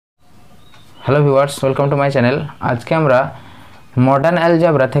Hello viewers, welcome to my channel. আজকে আমরা modern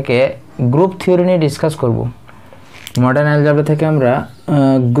algebra থেকে গ্রুপ থিওরি নিয়ে ডিসকাস করব। মডার্ন অ্যালজেব্রা থেকে আমরা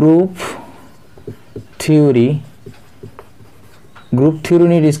গ্রুপ থিওরি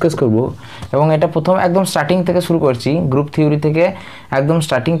নিয়ে ডিসকাস করব এবং এটা প্রথম একদম স্টার্টিং থেকে শুরু করছি। গ্রুপ থিওরি থেকে একদম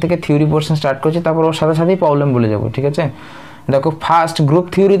স্টার্টিং থেকে থিওরি পোর্শন স্টার্ট করছি, তারপর ওর সাথে সাথেই প্রবলেম বলে যাব, ঠিক আছে? দেখো, ফার্স্ট গ্রুপ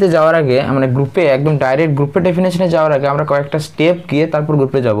থিওরিতে যাওয়ার আগে মানে গ্রুপে একদম ডাইরেক্ট গ্রুপের ডেফিনেশনে যাওয়ার আগে আমরা কয়েকটা স্টেপ গিয়ে তারপর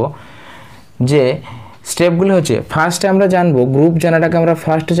গ্রুপে যাব। যে স্টেপগুলো হচ্ছে, ফার্স্টে আমরা জানবো গ্রুপ জানাটাকে আমরা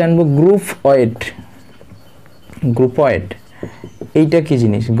ফার্স্টে জানবো গ্রুপয়েড। এইটা কি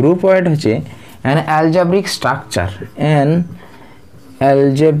জিনিস? গ্রুপয়েড হচ্ছে an algebraic structure, an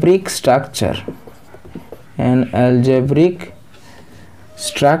algebraic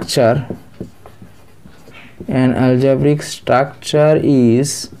structure is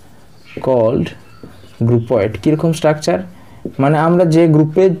called গ্রুপয়েড। কীরকম স্ট্রাকচার? মানে আমরা যে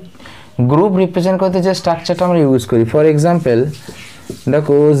গ্রুপ রিপ্রেজেন্ট করতে যে স্ট্রাকচারটা আমরা ইউজ করি। ফর এক্সাম্পল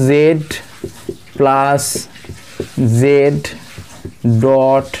দেখো, Z plus Z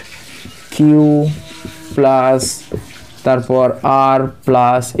dot Q plus তারপর আর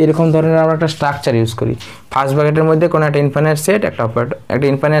প্লাস, এরকম ধরনের আমরা একটা স্ট্রাকচার ইউজ করি। ফার্স্ট ব্র্যাকেটের মধ্যে কোনো একটা ইনফাইনাইট সেট, একটা অপারেটর, একটা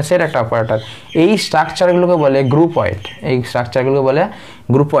ইনফাইনাইট সেট, একটা অপারেটর। এই স্ট্রাকচারগুলোকে বলে গ্রুপয়েড।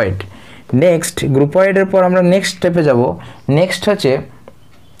 নেক্সট, গ্রুপয়েডের পর আমরা নেক্সট স্টেপে যাব। নেক্সট হচ্ছে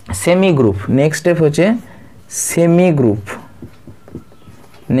সেমি গ্রুপ। নেক্সট স্টেপ হচ্ছে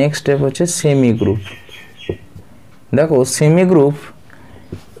সেমি গ্রুপ। দেখো, সেমি গ্রুপ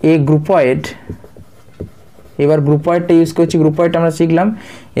এ গ্রুপয়েড। এবার গ্রুপয়েডটা ইউজ করছি। গ্রুপয়েড আমরা শিখলাম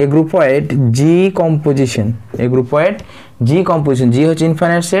এ গ্রুপয়েড জি কম্পোজিশন। জি হচ্ছে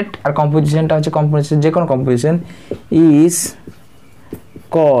ইনফাইনাইট সেট আর কম্পোজিশনটা হচ্ছে কম্পোজিশন, যে কোনো composition is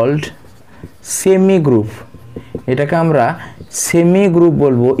called semi group. এটাকে আমরা সেমি গ্রুপ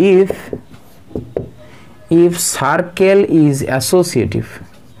বলবো if circle is associative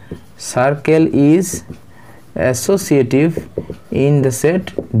in the set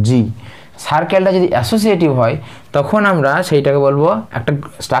জি। সার্কেলটা যদি অ্যাসোসিয়েটিভ হয় তখন আমরা সেইটাকে বলবো একটা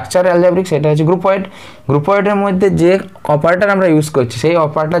স্ট্রাকচার অ্যালজেব্রিক, সেটা হচ্ছে গ্রুপয়েডের মধ্যে যে অপারেটর আমরা ইউজ করছি সেই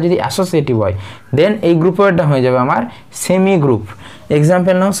অপারেটর যদি অ্যাসোসিয়েটিভ হয় দেন এই গ্রুপয়েডটা হয়ে যাবে আমার সেমি গ্রুপ।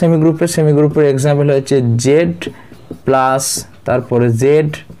 এক্সাম্পল নাও, সেমি গ্রুপের এক্সাম্পল হচ্ছে জেড প্লাস তারপরে জেড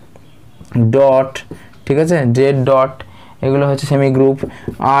ডট, ঠিক আছে? জেড ডট, এগুলো হচ্ছে সেমি গ্রুপ।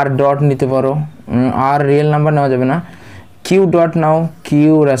 আর ডট নিতে পারো, আর রিয়েল নাম্বার নেওয়া যাবে না। কিউ ডট নাও,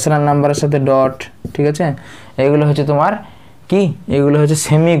 কিউ রেশনাল নাম্বারের সাথে ডট, ঠিক আছে? এগুলো হচ্ছে তোমার কি? এগুলো হচ্ছে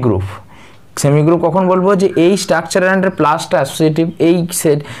সেমি গ্রুপ। কখন বলবো? যে এই স্ট্রাকচারের আন্ডারে প্লাসটা অ্যাসোসিয়েটিভ, এই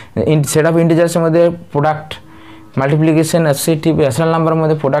সেট অফ ইন্টিজার্সের মধ্যে প্রোডাক্ট মাল্টিপ্লিকেশন অ্যাসোসিয়েটিভ, রেশনাল নাম্বারের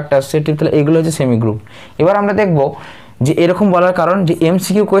মধ্যে প্রোডাক্ট অ্যাসোসিয়েটিভ, তাহলে এগুলো হচ্ছে সেমি গ্রুপ। এবার আমরা দেখবো যে এরকম বলার কারণ যে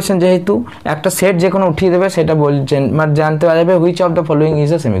এমসিকিউ কোয়েশ্চেন যেহেতু একটা সেট যে কোনো উঠিয়ে দেবে, সেটা বলছেন মানে জানতে পারবে which of the following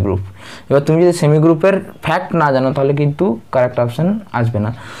is a semi group. এবার তুমি যদি সেমি গ্রুপের ফ্যাক্ট না জানো তাহলে কিন্তু কারেক্ট অপশান আসবে না।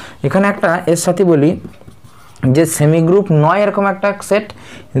 এখানে একটা এর সাথে বলি যে সেমি গ্রুপ নয় এরকম একটা সেট।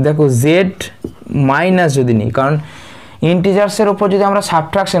 দেখো, জেড মাইনাস যদি নিই, কারণ ইন্টিজার্সের ওপর যদি আমরা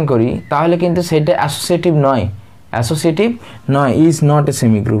সাবট্রাকশন করি তাহলে কিন্তু সেটা অ্যাসোসিয়েটিভ নয়, is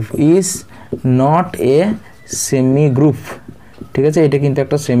not a semi group, ঠিক আছে? এটা কিন্তু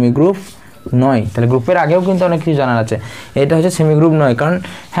একটা সেমি গ্রুপ নয়। তাহলে গ্রুপের আগেও কিন্তু অনেক কিছু জানার আছে। এটা হচ্ছে সেমি গ্রুপ নয়, কারণ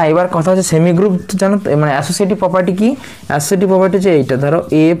হ্যাঁ, এবার কথা হচ্ছে সেমি গ্রুপ জানো মানে অ্যাসোসিয়েটিভ প্রপার্টি কি? অ্যাসোসিয়েটিভ প্রপার্টি হচ্ছে এইটা, ধরো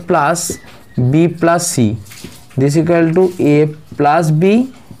এ plus B plus C this equal to A plus B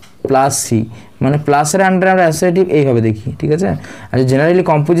plus C, মানে প্লাসের আন্ডারে আমরা অ্যাসোসিয়েটিভ এইভাবে দেখি, ঠিক আছে? আর জেনারেলি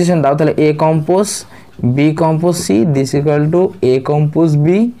কম্পোজিশন দাও তাহলে এ compose B compose C this equal to A compose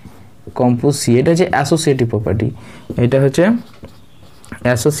B compose C. এটা হচ্ছে অ্যাসোসিয়েটিভ প্রপার্টি।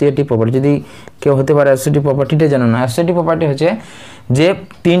 যদি কেউ হতে পারে অ্যাসোসিয়েটিভ প্রপার্টিটা জানো না। অ্যাসোসিয়েটিভ প্রপার্টি হচ্ছে যে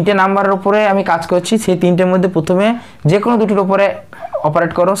তিনটে নাম্বারের উপরে আমি কাজ করছি, সেই তিনটের মধ্যে প্রথমে যে কোনো দুটির উপরে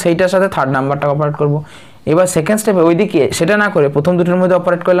অপারেট করো, সেইটার সাথে থার্ড নাম্বারটা অপারেট করবো। এবার সেকেন্ড স্টেপে ওইদিকে সেটা না করে প্রথম দুটোর মধ্যে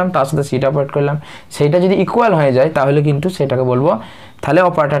অপারেট করলাম, তার সাথে সিটা অপারেট করলাম, সেইটা যদি ইকুয়াল হয়ে যায় তাহলে কিন্তু সেটাকে বলবো তাহলে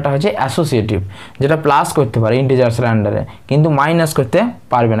অপারেটরটা হচ্ছে অ্যাসোসিয়েটিভ, যেটা প্লাস করতে পারে ইন্টিজার্সের আন্ডারে কিন্তু মাইনাস করতে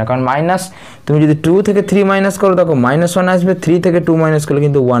পারবে না। কারণ মাইনাস তুমি যদি 2 থেকে 3 মাইনাস করো তখন -1 আসবে, 3 থেকে 2 মাইনাস করলে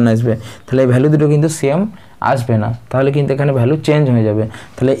কিন্তু 1 আসবে, তাহলে এই ভ্যালু দুটো কিন্তু সেম আসবে না, তাহলে কিন্তু এখানে ভ্যালু চেঞ্জ হয়ে যাবে,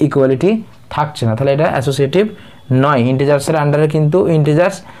 তাহলে ইকুয়ালিটি থাকছে না, তাহলে এটা অ্যাসোসিয়েটিভ নয়। ইন্টিজার্সের আন্ডারে কিন্তু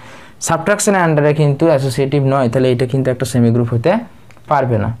ইন্টিজার্স সাবট্রাকশনের আন্ডারে কিন্তু অ্যাসোসিয়েটিভ নয়, তাহলে এটা কিন্তু একটা সেমি গ্রুপ হতে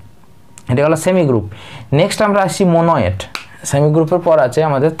পারবে না। এটা হলো সেমি গ্রুপ। নেক্সট আমরা আসছি মোনোয়েড। সেমি গ্রুপের পর আছে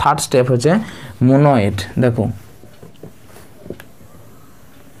আমাদের থার্ড স্টেপ হচ্ছে মোনোয়েড। দেখো,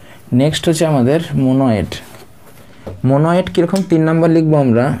 नेक्स्ट हमारे मोनोएड। मोनोएड किरकम 3 नम्बर लिखबो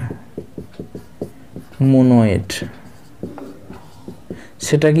आमरा মোনোয়েড।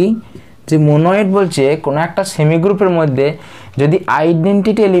 সেটা কি, যে মোনোয়েড বলছে কোনো একটা সেমি গ্রুপের মধ্যে যদি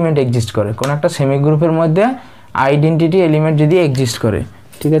আইডেন্টিটি এলিমেন্ট এক্সিস্ট করে, কোনো একটা সেমি গ্রুপের মধ্যে আইডেন্টিটি এলিমেন্ট যদি এক্সিস্ট করে,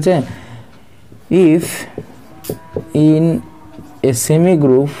 ঠিক আছে, if in a semi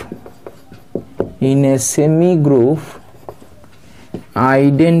group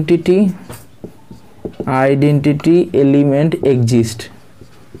identity element exist,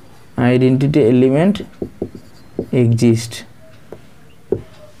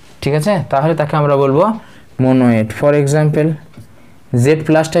 ঠিক আছে, তাহলে তাকে আমরা বলবো মোনোয়েড। For example Z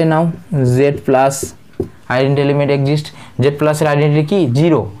প্লাসটাই now, Z plus identity element exist, Z প্লাসের আইডেন্টিটি কি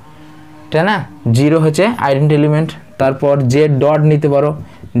 0, তাই না, 0 হচ্ছে আইডেন্টিটি এলিমেন্ট। তারপর জেড ডট নিতে পারো,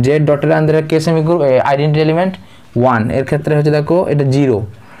 জেড ডটের আন্ডারে কে সেমি গ্রুপ আইডেন্টিটি এলিমেন্ট 1, এর ক্ষেত্রে হচ্ছে দেখো এটা 0,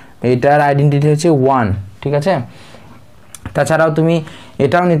 এইটার আইডেন্টিটি হচ্ছে 1, ঠিক আছে। তাছাড়াও তুমি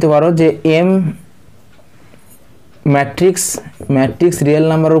এটাও নিতে পারো যে এম ম্যাট্রিক্স রিয়েল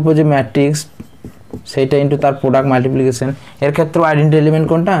নাম্বারের উপর যে ম্যাট্রিক্স সেইটা ইন্টু তার প্রোডাক্ট মাল্টিপ্লিকেশন, এর ক্ষেত্রেও আইডেন্টিটি এলিমেন্ট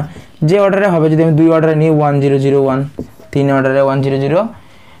কোনটা, যে অর্ডারে হবে, যদি আমি 2 অর্ডারে নিই 1 0 0 1, 3 অর্ডারে 1 0 0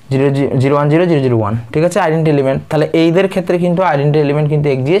 0 0 1 0 0 0 1, ঠিক আছে, আইডেন্টিটি এলিমেন্ট। তাহলে এইদের ক্ষেত্রে কিন্তু আইডেন্টিটি এলিমেন্ট কিন্তু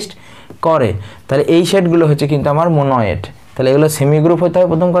এক্সিস্ট করে। তাহলে এই সেটগুলো হচ্ছে কিন্তু আমার মোনোয়েড। তাহলে এগুলো সেমি গ্রুপ হতে হবে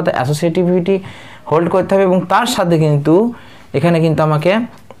প্রথম কথা, অ্যাসোসিয়েটিভিটি হোল্ড করতে হবে, এবং তার সাথে কিন্তু এখানে কিন্তু আমাকে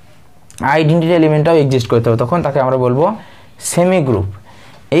আইডেন্টিটি এলিমেন্টটাও এক্সিস্ট করতে হবে, তখন তাকে আমরা বলবো সেমি গ্রুপ।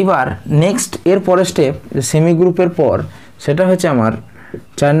 এইবার নেক্সট এর পরের স্টেপ, সেমি গ্রুপের পর সেটা হচ্ছে আমার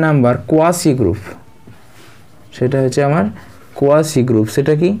 4 নাম্বার কোয়াসি গ্রুপ। সেটা হচ্ছে আমার কোয়াসি গ্রুপ।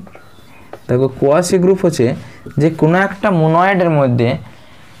 সেটা কি, দেখো কোয়াসি গ্রুপ হচ্ছে যে কোনো একটা মোনোয়েডের মধ্যে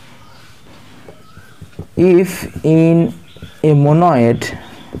ইফ ইন এ মোনোয়েড,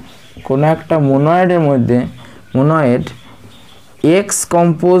 কোনো একটা মোনোয়েডের মধ্যে মোনোয়েড x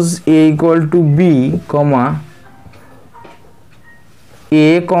compose A equal to B comma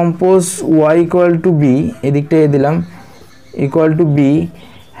A compose Y equal to B, এদিকটা এ দিলাম, equal to B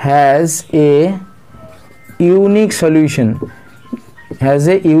has a unique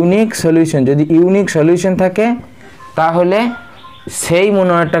solution, যদি ইউনিক সলিউশন থাকে তাহলে সেই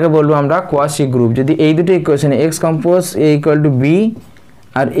মোনোয়েডটাকে বলবো আমরা কোয়াসি গ্রুপ। যদি এই দুটো ইকুয়েশনে x compose A equal to B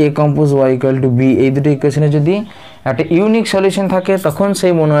R A compose Y equal to B, এই দুটো ইকুয়েশনে যদি একটা ইউনিক সলিউশন থাকে তখন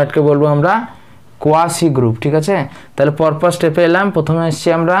সেই মোনোয়েডকে বলবো আমরা কোয়াসি গ্রুপ, ঠিক আছে। তাহলে পরপর স্টেপে এলাম, প্রথমে এসেছি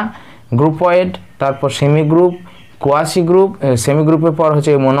আমরা গ্রুপয়েড, তারপর semi group, quasi group, semi গ্রুপের পর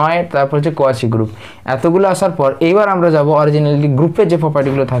হচ্ছে মোনোয়েড, তারপর হচ্ছে কোয়াসি গ্রুপ। এতগুলো আসার পর এইবার আমরা যাব অরিজিনালি গ্রুপের যে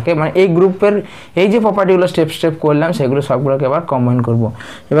প্রপার্টিগুলো থাকে, মানে এই গ্রুপের এই যে প্রপার্টিগুলো স্টেপ করলাম সেগুলো সবগুলোকে এবার কম্বাইন করব।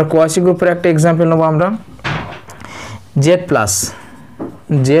 এবার কোয়াসি গ্রুপের একটা এক্সাম্পল নেবো আমরা,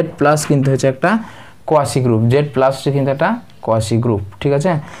 জেড প্লাস কিন্তু হচ্ছে একটা কোয়াসি গ্রুপ, জেড প্লাস হচ্ছে কিন্তু একটা কোয়াসি গ্রুপ, ঠিক আছে।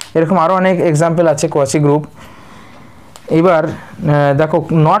 এরকম আরও অনেক এক্সাম্পল আছে কোয়াসি গ্রুপ। এবার দেখো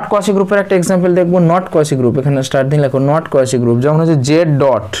নট কোয়াসি গ্রুপের একটা এক্সাম্পল দেখবো, নট কোয়াসি গ্রুপ, এখানে স্টার্টিং লেখো নট কোয়াসি গ্রুপ, যেমন হচ্ছে জেড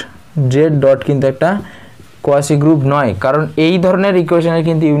ডট কিন্তু একটা কোয়াসি গ্রুপ নয়, কারণ এই ধরনের ইকুয়েশনের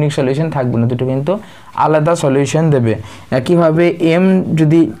কিন্তু ইউনিক সলিউশন থাকবে না, দুটো কিন্তু আলাদা সলিউশন দেবে। একইভাবে এম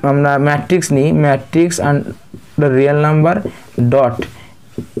যদি আমরা ম্যাট্রিক্স নিই, matrix and the real number dot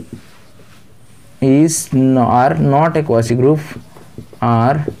is are not a quasi group,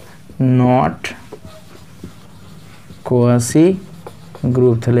 are not quasi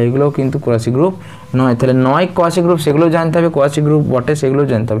group, তাহলে এগুলো কিন্তু কোয়াসি গ্রুপ নয়। তাহলে নয় কোয়াসি গ্রুপ সেগুলো জানতে হবে, কোয়াসি গ্রুপ বটে সেগুলো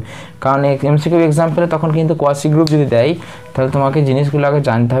জানতে হবে, কারণ এমসিকিউ এক্সাম্পলে তখন কিন্তু কোয়াসি গ্রুপ যদি দেয় তাহলে তোমাকে জিনিসগুলো আগে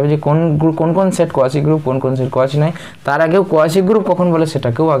জানতে হবে যে কোন সেট কোয়াসি গ্রুপ, কোন সেট কোয়াসি নয়, তার আগেও কোয়াসি গ্রুপ কখন বলে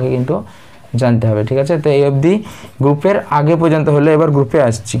সেটাকেও আগে কিন্তু জানতে হবে, ঠিক আছে। তো এই অবধি গ্রুপের আগে পর্যন্ত হলে, এবার গ্রুপে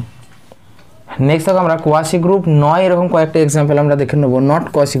আসছি। নেক্সট দেখো আমরা কোয়াসি গ্রুপ নয় এরকম কয়েকটা এক্সাম্পল আমরা দেখে নেবো নট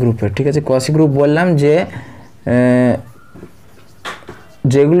কোয়াসি গ্রুপের, ঠিক আছে। কোয়াসি গ্রুপ বললাম যে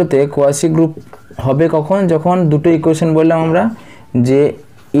যেগুলোতে কোয়াসি গ্রুপ হবে কখন, যখন দুটো ইকুয়েশন বললাম আমরা যে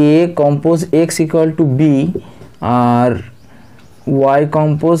এ compose x equal to B R Y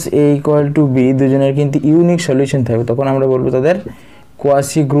compose A equal to B, দুজনের কিন্তু ইউনিক সলিউশন থাকবে, তখন আমরা বলবো তাদের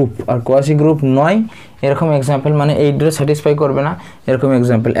কোয়াসি গ্রুপ। আর কোয়াসি গ্রুপ নয় এরকম এক্সাম্পল মানে এইটা স্যাটিসফাই করবে না, এরকম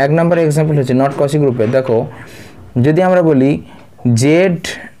এক্সাম্পল। এক নম্বর এক্সাম্পল হচ্ছে নট কোয়াসি গ্রুপের, দেখো যদি আমরা বলি জেড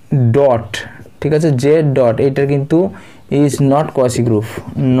ডট, ঠিক আছে, জেড ডট এইটার কিন্তু is not quasi group,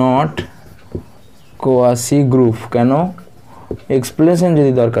 not quasi group. কেন, এক্সপ্লেনেশন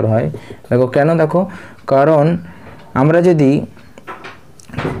যদি দরকার হয়, দেখো কেন, দেখো কারণ আমরা যদি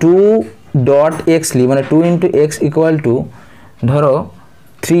 2.x লি, মানে 2 × x ইকুয়াল টু ধরো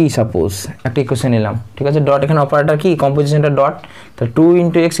 3 সাপোজ একটা ইকুয়েশন নিলাম, ঠিক আছে, ডট এখানে অপারেটর কি কম্পোজিশনটা ডট, তো 2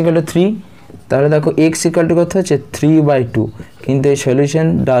 × x ইকুয়াল টু 3, তাহলে দেখো x ইকুয়াল টু কত হচ্ছে 3/2, কিন্তু এই solution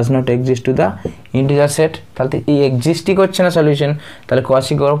does not exist to the integer set, তাহলে এই এক্সিস্টই করছে না সলিউশন, তাহলে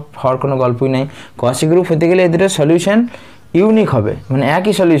কোয়াসি গ্রুপ হওয়ার কোনো গল্পই নাই। কোয়াসি গ্রুপ হতে গেলে এদের সলিউশন ইউনিক হবে, মানে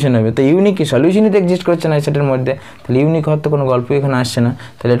একই সলিউশন হবে, তো ইউনিক কি সলিউশনই তো এক্সিস্ট করছে না এই সেটের মধ্যে, তাহলে ইউনিক হওয়ার তো কোনো গল্পই এখানে আসছে না,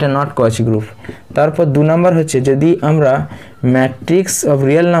 তাহলে এটা নট কোয়াসি গ্রুপ। তারপর 2 নম্বর হচ্ছে যদি আমরা matrix of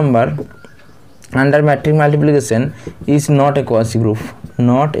real number under matrix multiplication is not a quasi group,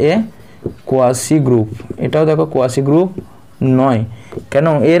 not a quasi group, এটাও দেখো কোয়াসি গ্রুপ নয়। কেন?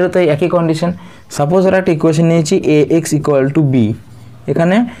 এরও তো একই কন্ডিশন। সাপোজ ওরা একটা ইকুয়েশন নিয়েছি এ এক্স ইকুয়াল টু বি,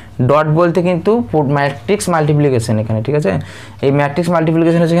 এখানে ডট বলতে কিন্তু ম্যাট্রিক্স মাল্টিপ্লিকেশন এখানে, ঠিক আছে, এই ম্যাট্রিক্স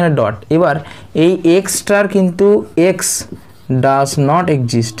মাল্টিপ্লিকেশন হচ্ছে এখানে ডট। এবার এই এক্সটার কিন্তু x does not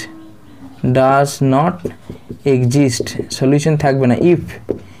exist, solution থাকবে না if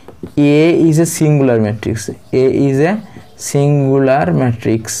A is a singular matrix, A is a singular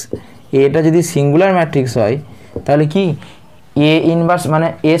matrix, এটা যদি সিঙ্গুলার ম্যাট্রিক্স হয় তাহলে কি এ ইনভার্স মানে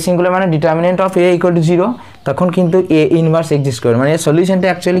এ সিঙ্গুলার মানে determinant of A equal to 0, তখন কিন্তু এ ইনভার্স এক্সিস্ট করবে, মানে এর সলিউশনটা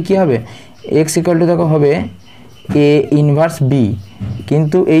অ্যাকচুয়ালি কী হবে এক্স ইকুয়াল টু দেখো হবে এ ইনভার্স বি,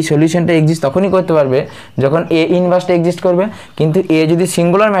 কিন্তু এই সলিউশনটা এক্সিস্ট তখনই করতে পারবে যখন এ ইনভার্সটা এক্সিস্ট করবে, কিন্তু এ যদি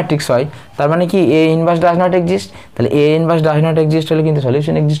সিঙ্গুলার ম্যাট্রিক্স হয় তার মানে কি A inverse does not exist, তাহলে A inverse does not exist হলে কিন্তু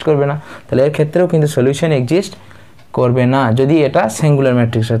সলিউশন এক্সিস্ট করবে না, তাহলে এর ক্ষেত্রেও কিন্তু সলিউশন এক্সিস্ট করবে না যদি এটা সিঙ্গুলার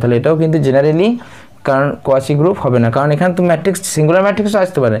ম্যাট্রিক্স হয়, তাহলে এটাও কিন্তু জেনারেলি কারণ কোয়াসি গ্রুপ হবে না, কারণ এখানে তো ম্যাট্রিক্স সিঙ্গুলার ম্যাট্রিক্সও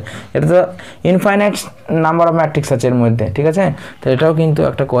আসতে পারে, এটা তো ইনফাইনাইট নাম্বার অফ ম্যাট্রিক্স আছে এর মধ্যে, ঠিক আছে, তো এটাও কিন্তু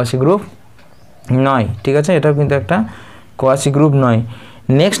একটা কোয়াসি গ্রুপ নয়, ঠিক আছে, এটাও কিন্তু একটা কোয়াসি গ্রুপ নয়।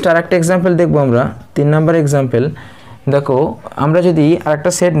 নেক্সট আর একটা এক্সাম্পল দেখবো আমরা, 3 নম্বর এক্সাম্পল। দেখো আমরা যদি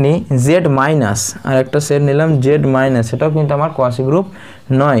আরেকটা সেট নিই জেড মাইনাস, আর একটা সেট নিলাম জেড মাইনাস, এটাও কিন্তু আমার কোয়াসি গ্রুপ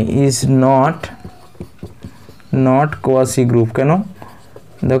নয়, ইজ নট কোয়াসি গ্রুপ। কেন?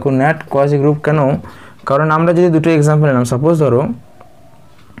 দেখো নট কোয়াসি গ্রুপ কেন, কারণ আমরা যদি দুটো এক্সাম্পল নিলাম, সাপোজ ধরো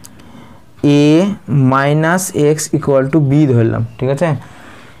এ minus x equal to B ধরলাম, ঠিক আছে,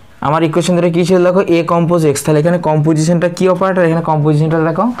 আমার ইকুয়েশন ধরে কী ছিল দেখো এ কম্পোজ এক্স, তাহলে এখানে কম্পোজিশনটা কী অপারেটর, এখানে কম্পোজিশনটা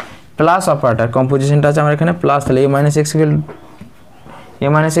দেখো প্লাস অপারেটর, কম্পোজিশনটা আছে আমার এখানে প্লাস, তাহলে এ minus x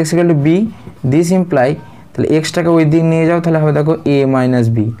equal to B, this imply তাহলে এক্সটাকে ওই দিক নিয়ে যাও তাহলে হবে দেখো এ মাইনাস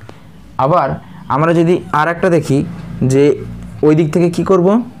বি। আবার আমরা যদি আর একটা দেখি যে ওই দিক থেকে কি করব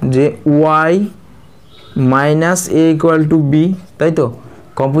যে Y minus A equal to B, তাই তো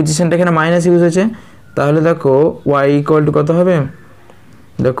কম্পোজিশনটা এখানে মাইনাস ইউজ হয়েছে, তাহলে দেখো ওয়াই ইকুয়াল টু কত হবে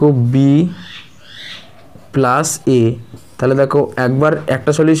দেখো বি প্লাস এ, তাহলে দেখো একবার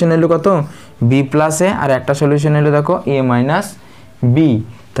একটা সলিউশন এলো কত বি প্লাস এ, আর একটা সলিউশন এলো দেখো এ মাইনাস বি,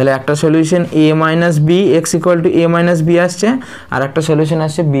 তাহলে একটা solution A minus B x equal to A minus B আসছে, আর একটা সলিউশন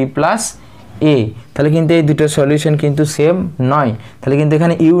আসছে বি প্লাস এ, তাহলে কিন্তু এই দুটো সলিউশন কিন্তু সেম নয়, তাহলে কিন্তু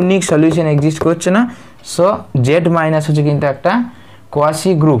এখানে ইউনিক সলিউশন এক্সিস্ট করছে না। সো জেড মাইনাস হচ্ছে কিন্তু একটা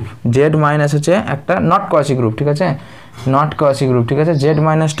কোয়াসি গ্রুপ, জেড মাইনাস হচ্ছে একটা নট কোয়াসি গ্রুপ, ঠিক আছে, নট কোয়াসি গ্রুপ, ঠিক আছে, জেড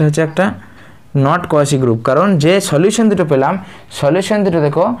মাইনাসটা হচ্ছে একটা নট কোয়াসি গ্রুপ, কারণ যে সলিউশন দুটো পেলাম সলিউশন দুটো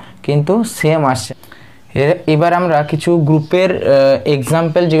দেখো কিন্তু সেম আসছে। এবার আমরা কিছু গ্রুপের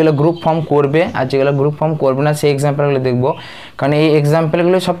এক্সাম্পল যেগুলো গ্রুপ ফর্ম করবে আর যেগুলো গ্রুপ ফর্ম করবে না সেই এক্সাম্পলগুলো দেখবো, কারণ এই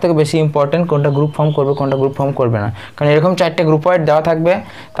এক্সাম্পলগুলো সব থেকে বেশি ইম্পর্টেন্ট, কোনটা গ্রুপ ফর্ম করবে কোনটা গ্রুপ ফর্ম করবে না, কারণ এরকম 4টে গ্রুপ ওয়াইড দেওয়া থাকবে,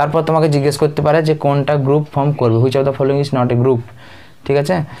 তারপর তোমাকে জিজ্ঞেস করতে পারে যে কোনটা গ্রুপ ফর্ম করবে, which of the following is not a group, ঠিক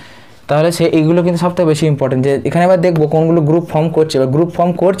আছে, তাহলে এইগুলো কিন্তু সবথেকে বেশি ইম্পর্টেন্ট, যে এখানে এবার দেখবো কোনগুলো গ্রুপ ফর্ম করছে বা গ্রুপ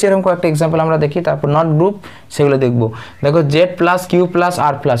ফর্ম করছে এরকম কয়েকটা এক্সাম্পল আমরা দেখি, তারপর নট গ্রুপ সেগুলো দেখবো। দেখো জেড প্লাস কিউ প্লাস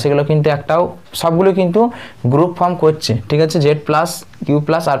আর প্লাস এগুলো কিন্তু একটাও সবগুলো কিন্তু গ্রুপ ফর্ম করছে, ঠিক আছে, জেড প্লাস কিউ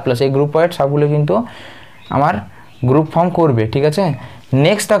প্লাস আর প্লাস এই গ্রুপ ওয়াইড সবগুলো কিন্তু আমার গ্রুপ ফর্ম করবে, ঠিক আছে।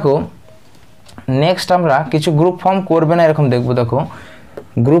 নেক্সট দেখো নেক্সট আমরা কিছু গ্রুপ ফর্ম করবে না এরকম দেখবো, দেখো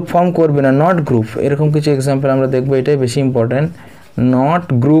গ্রুপ ফর্ম করবে না নট গ্রুপ, এরকম কিছু এক্সাম্পল আমরা দেখবো, এটাই বেশি ইম্পর্টেন্ট, নট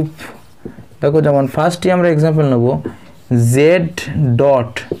গ্রুপ। দেখো যেমন ফার্স্টই আমরা এক্সাম্পল নেব Z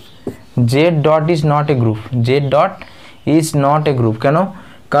dot is not a group, Z dot is not a group. কেন?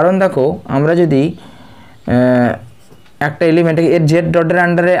 কারণ দেখো আমরা যদি একটা এলিমেন্ট এর জেড ডটের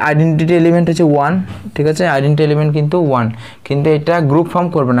আন্ডারে আইডেন্টিটি এলিমেন্ট হচ্ছে 1, ঠিক আছে, আইডেন্টিটি এলিমেন্ট কিন্তু 1, কিন্তু এটা গ্রুপ ফর্ম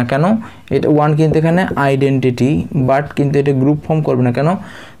করবে না, কেন? এটা 1 কিন্তু এখানে আইডেন্টিটি, বাট কিন্তু এটা গ্রুপ ফর্ম করবে না, কেন?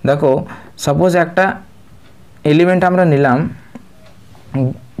 দেখো সাপোজ একটা এলিমেন্ট আমরা নিলাম,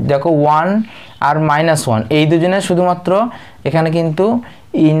 দেখো 1 আর -1 এই দুজনের শুধুমাত্র এখানে কিন্তু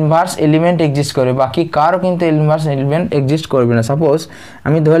ইনভার্স এলিমেন্ট এক্সিস্ট করে, বাকি কারও কিন্তু ইনভার্স এলিমেন্ট এক্সিস্ট করবে না। সাপোজ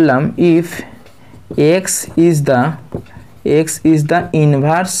আমি ধরলাম if x is the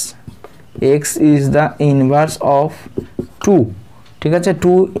inverse of 2, ঠিক আছে,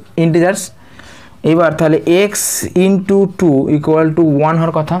 2 ইন্টিজার্স এবার তাহলে x into two equal to 1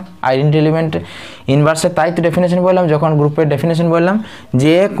 হওয়ার কথা আইডেন্টি এলিমেন্ট ইনভার্সে, তাই তো ডেফিনেশন বললাম যখন গ্রুপের ডেফিনেশন বললাম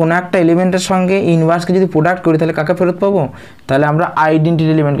যে কোনো একটা এলিমেন্টের সঙ্গে ইনভার্সকে যদি প্রোডাক্ট করি তাহলে কাকে ফেরত পাবো, তাহলে আমরা আইডেন্টি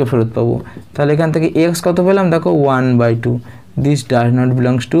এলিমেন্টকে ফেরত পাবো। তাহলে এখান থেকে এক্স কত পেলাম দেখো 1/2, this does not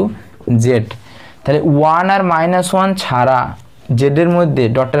belongs to Z. তাহলে 1 আর -1 ছাড়া জেডের মধ্যে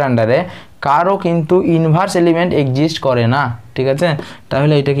ডটের আন্ডারে কারও কিন্তু ইনভার্স এলিমেন্ট এক্সিস্ট করে না, ঠিক আছে।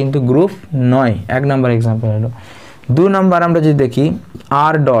 তাহলে এটা কিন্তু গ্রুপ নয়, 1 নম্বর এক্সাম্পল হলো। 2 নম্বর আমরা যদি দেখি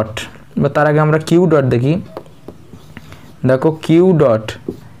আর ডট, বা তার আগে আমরা কিউ ডট দেখি। দেখো কিউ ডট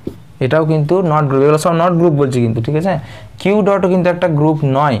এটাও কিন্তু নট গ্রুপ, এগুলো সব নট গ্রুপ বলছি কিন্তু, ঠিক আছে। কিউ ডটও কিন্তু একটা গ্রুপ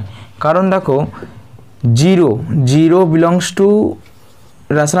নয়, কারণ দেখো 0 belongs to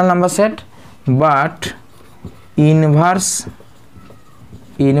rational number set, but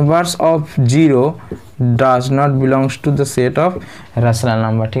inverse of 0 does not belongs to the set of rational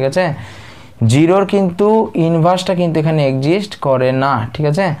number, ঠিক আছে। জিরোর কিন্তু ইনভার্সটা কিন্তু এখানে এক্সিস্ট করে না, ঠিক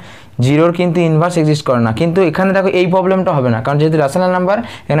আছে। জিরোর কিন্তু ইনভার্স এক্সিস্ট করে না, কিন্তু এখানে দেখো এই প্রবলেমটা হবে না, কারণ যেহেতু রেশনাল নাম্বার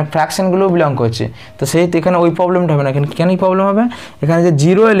এখানে ফ্র্যাকশনগুলো বিলং করছে, তো সেহেতু এখানে ওই প্রবলেমটা হবে না। এখানে কেন প্রবলেম হবে, এখানে যে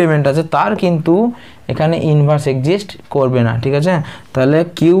জিরো এলিমেন্ট আছে তার কিন্তু এখানে ইনভার্স এক্সিস্ট করবে না, ঠিক আছে। তাহলে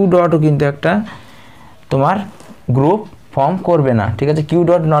কিউ ডটও কিন্তু একটা তোমার গ্রুপ ফর্ম করবে না, ঠিক আছে। Q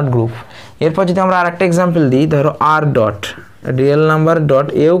dot not group. এরপর যদি আমরা আরেকটা এক্সাম্পল দিই, ধরো R dot real number dot,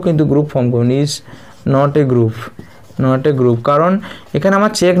 এও কিন্তু গ্রুপ ফর্ম করবে, ইজ নট এ গ্রুপ, কারণ এখানে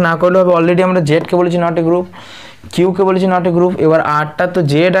আমার চেক না করলে হবে, অলরেডি আমরা জেডকে বলেছি নট এ গ্রুপ, কিউকে বলেছি নট এ গ্রুপ। এবার আরটা তো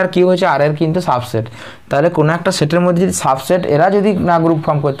জেড আর কিউ হচ্ছে আর এর কিন্তু সাবসেট, তাহলে কোনো একটা সেটের মধ্যে যদি সাবসেট এরা যদি না গ্রুপ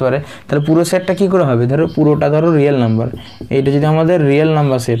ফর্ম করতে পারে, তাহলে পুরো সেটটা কী করে হবে, ধরো পুরোটা ধরো রিয়েল নাম্বার, এইটা যদি আমাদের রিয়েল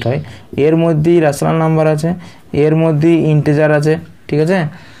নাম্বার সেট হয়, এর মধ্যেই রেশনাল নাম্বার আছে, এর মধ্যেই ইন্টিজার আছে, ঠিক আছে।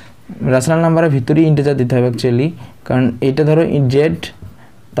 রেশনাল নাম্বারের ভিতরেই ইন্টিজার দিতে হবে অ্যাকচুয়ালি, কারণ এইটা ধরো জেড,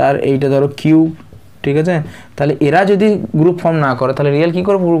 তার এইটা ধরো কিউব, ঠিক আছে। তাহলে এরা যদি গ্রুপ ফর্ম না করে তাহলে রিয়েল কী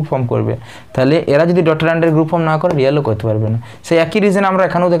করে গ্রুপ ফর্ম করবে, তাহলে এরা যদি ডটের আন্ডারে গ্রুপ ফর্ম না করে রিয়েলও করতে পারবে না। সেই একই রিজন আমরা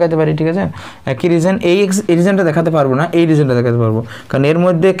এখানেও দেখাতে পারি, ঠিক আছে। একই রিজন, এই রিজনটা দেখাতে পারবো না, এই রিজনটা দেখাতে পারবো, কারণ এর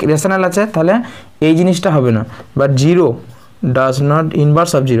মধ্যে রেশনাল আছে, তাহলে এই জিনিসটা হবে না। But zero does not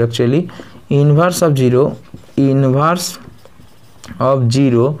inverse of zero, actually inverse of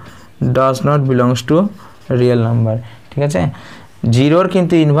zero does not belongs to real number, ঠিক আছে। জিরোর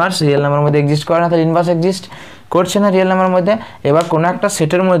কিন্তু ইনভার্স রিয়েল নাম্বারের মধ্যে এক্সিস্ট করে না, তাহলে ইনভার্স এক্সিস্ট করছে না রিয়েল নাম্বারের মধ্যে। এবার কোনো একটা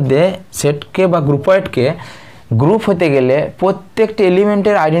সেটের মধ্যে সেটকে বা গ্রুপয়েডকে গ্রুপ হতে গেলে প্রত্যেকটা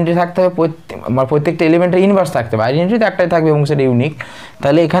এলিমেন্টের আইডেন্টিটি থাকতে হবে, প্রত্যেকটা এলিমেন্টের ইনভার্স থাকতে হবে, আইডেন্টিটি তো একটাই থাকবে এবং সেটা ইউনিক।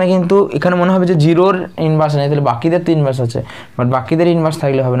 তাহলে এখানে কিন্তু এখানে মনে হবে যে জিরোর ইনভার্স নেই, তাহলে বাকিদের তো ইনভার্স আছে, বাট বাকিদের ইনভার্স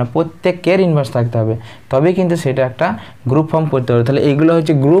থাকলে হবে না, প্রত্যেকের ইনভার্স থাকতে হবে, তবেই কিন্তু সেটা একটা গ্রুপ ফর্ম করতে হবে। তাহলে এইগুলো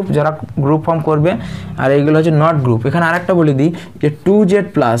হচ্ছে গ্রুপ, যারা গ্রুপ ফর্ম করবে, আর এইগুলো হচ্ছে নট গ্রুপ। এখানে আরেকটা বলে দিই যে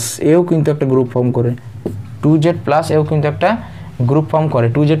 2z+ এও কিন্তু একটা গ্রুপ ফর্ম করে, 2z+ এও কিন্তু একটা গ্রুপ ফর্ম করে,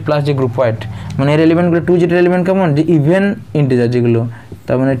 2z+ যে গ্রুপয়েড, মানে এর এলিমেন্টগুলো 2z এর এলিমেন্ট কেমন, যে ইভেন ইন্টিজার যেগুলো,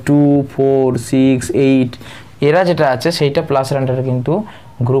 তার মানে 2, 4, 6, 8 এরা যেটা আছে সেইটা প্লাসের আন্ডারে কিন্তু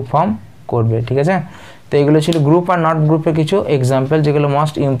গ্রুপ ফর্ম করবে, ঠিক আছে। তো এগুলো ছিল গ্রুপ আর নট গ্রুপের কিছু এক্সাম্পল, যেগুলো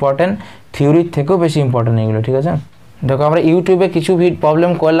মোস্ট ইম্পর্টেন্ট, থিওরির থেকেও বেশি ইম্পর্টেন্ট এগুলো, ঠিক আছে। দেখো আমরা ইউটিউবে কিছু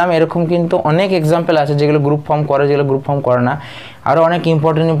প্রবলেম করলাম, এরকম কিন্তু অনেক এক্সাম্পল আছে যেগুলো গ্রুপ ফর্ম করে, যেগুলো গ্রুপ ফর্ম করে না, আরও অনেক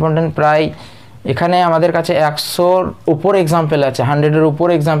ইম্পর্টেন্ট প্রায় এখানে আমাদের কাছে 100-র উপর এক্সাম্পল আছে, 100-এর উপর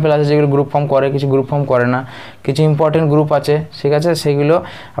এক্সাম্পল আছে যেগুলো গ্রুপ ফর্ম করে, কিছু গ্রুপ ফর্ম করে না, কিছু ইম্পর্টেন্ট গ্রুপ আছে, ঠিক আছে। সেগুলো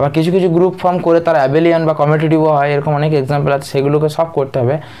আবার কিছু গ্রুপ ফর্ম করে তারা অ্যাবেলিয়ান বা কমিউটেটিভও হয়, এরকম অনেক এক্সাম্পল আছে, সেগুলোকে সব করতে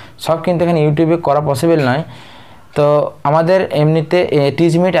হবে, সব কিন্তু এখানে ইউটিউবে করা পসিবল নয়। তো আমাদের এমনিতে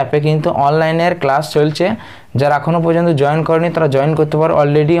টিজমিট অ্যাপে কিন্তু অনলাইনের ক্লাস চলছে, যারা এখনও পর্যন্ত জয়েন করেনি তারা জয়েন করতে পারো,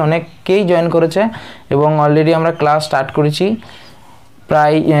 অলরেডি অনেকেই জয়েন করেছে এবং অলরেডি আমরা ক্লাস স্টার্ট করেছি,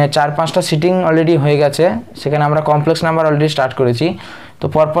 প্রায় 4-5টা সিটিং অলরেডি হয়ে গেছে, সেখানে আমরা কমপ্লেক্স নাম্বার অলরেডি স্টার্ট করেছি। তো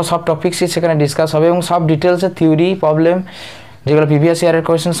পরপর সব টপিক্সই সেখানে ডিসকাস হবে এবং সব ডিটেলসে থিওরি প্রবলেম যেগুলো প্রিভিয়াস ইয়ারের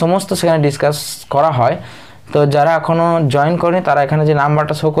কোয়েশ্চেন সমস্ত সেখানে ডিসকাস করা হয়। তো যারা এখনও জয়েন করেনি তারা এখানে যে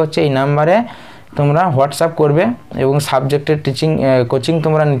নাম্বারটা শো করছে এই নাম্বারে তোমরা হোয়াটসঅ্যাপ করবে এবং সাবজেক্টের কোচিং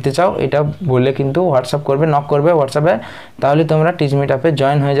তোমরা নিতে চাও এটা বললে কিন্তু হোয়াটসঅ্যাপ করবে, নক করবে হোয়াটসঅ্যাপে, তাহলে তোমরা টিজমিট অ্যাপে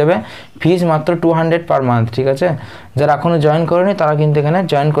জয়েন হয়ে যাবে। ফিস মাত্র 200 পার মান্থ, ঠিক আছে। যারা এখনও জয়েন করেনি তারা কিন্তু এখানে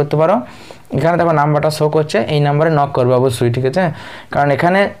জয়েন করতে পারো। এখানে দেখো নাম্বারটা শো করছে, এই নাম্বারে নক করবে অবশ্যই, ঠিক আছে। কারণ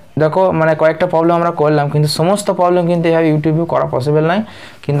এখানে দেখো মানে কয়েকটা প্রবলেম আমরা করলাম, কিন্তু সমস্ত প্রবলেম কিন্তু এভাবে ইউটিউবে করা পসিবল নয়,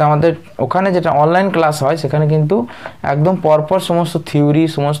 কিন্তু আমাদের ওখানে যেটা অনলাইন ক্লাস হয় সেখানে কিন্তু একদম পরপর সমস্ত থিওরি,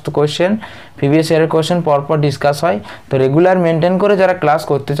 সমস্ত কোয়েশ্চেন, প্রিভিয়াস ইয়ারের কোয়েশ্চেন পরপর ডিসকাস হয়। তো রেগুলার মেনটেন করে যারা ক্লাস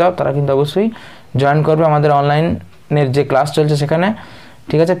করতে চাও তারা কিন্তু অবশ্যই জয়েন করবে আমাদের অনলাইনের যে ক্লাস চলছে সেখানে,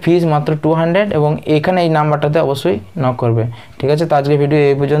 ঠিক আছে। ফিস মাত্র 200 এবং এখানে এই নাম্বারটাতে অবশ্যই নক করবে, ঠিক আছে। তো আজকের ভিডিও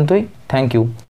এই পর্যন্তই, থ্যাংক ইউ।